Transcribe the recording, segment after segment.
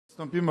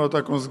Wystąpimy o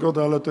taką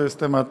zgodę, ale to jest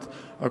temat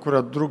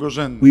akurat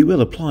drugorzędny. We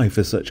will apply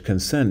for such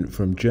consent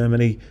from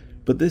Germany,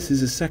 but this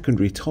is a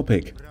secondary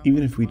topic.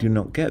 Even if we do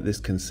not get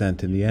this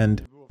consent in the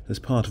end, as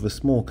part of a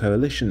small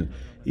coalition,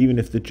 even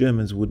if the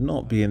Germans would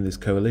not be in this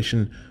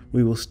coalition,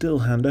 we will still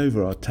hand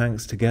over our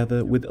tanks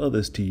together with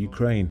others to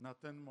Ukraine.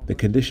 The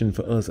condition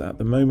for us at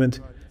the moment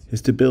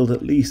is to build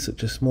at least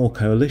such a small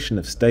coalition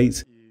of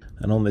states,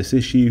 and on this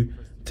issue,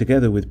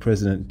 together with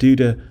President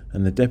Duda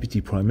and the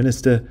Deputy Prime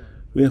Minister,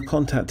 we are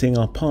contacting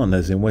our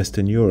partners in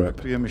Western Europe.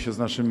 Kontaktujemy się z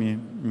naszymi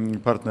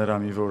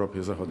partnerami w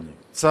Europie Zachodniej.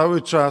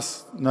 Cały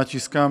czas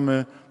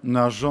naciskamy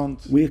na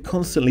rząd. We are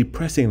constantly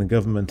pressing the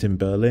government in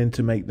Berlin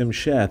to make them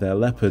share their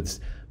Leopards.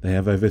 They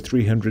have over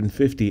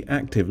 350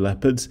 active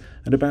Leopards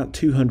and about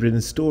 200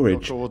 in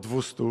storage. Około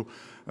 200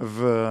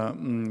 w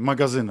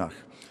magazynach.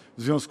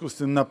 W związku z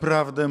tym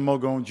naprawdę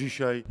mogą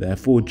dzisiaj.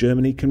 Therefore,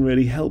 Germany can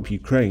really help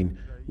Ukraine,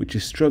 which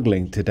is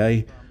struggling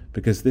today,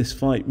 because this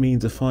fight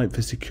means a fight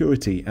for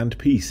security and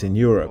peace in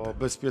Europe. O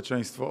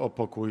bezpieczeństwo, o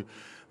pokój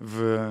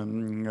w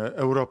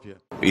Europie.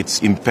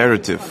 It's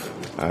imperative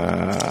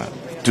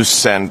to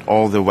send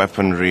all the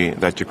weaponry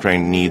that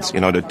Ukraine needs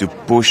in order to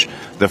push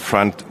the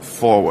front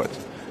forward,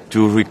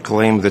 to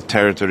reclaim the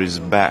territories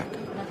back.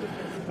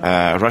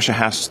 Russia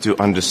has to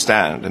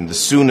understand, and the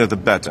sooner the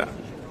better,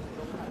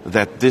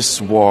 that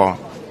this war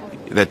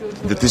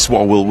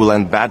will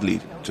end badly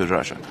to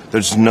Russia.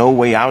 There's no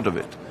way out of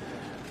it.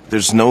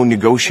 There's no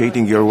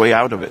negotiating your way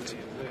out of it.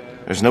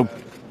 There's no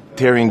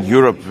tearing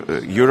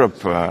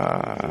Europe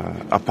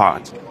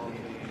apart.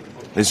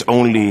 There's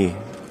only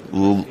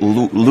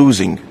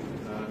losing.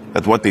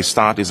 That what they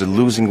start is a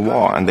losing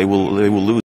war, and they will lose.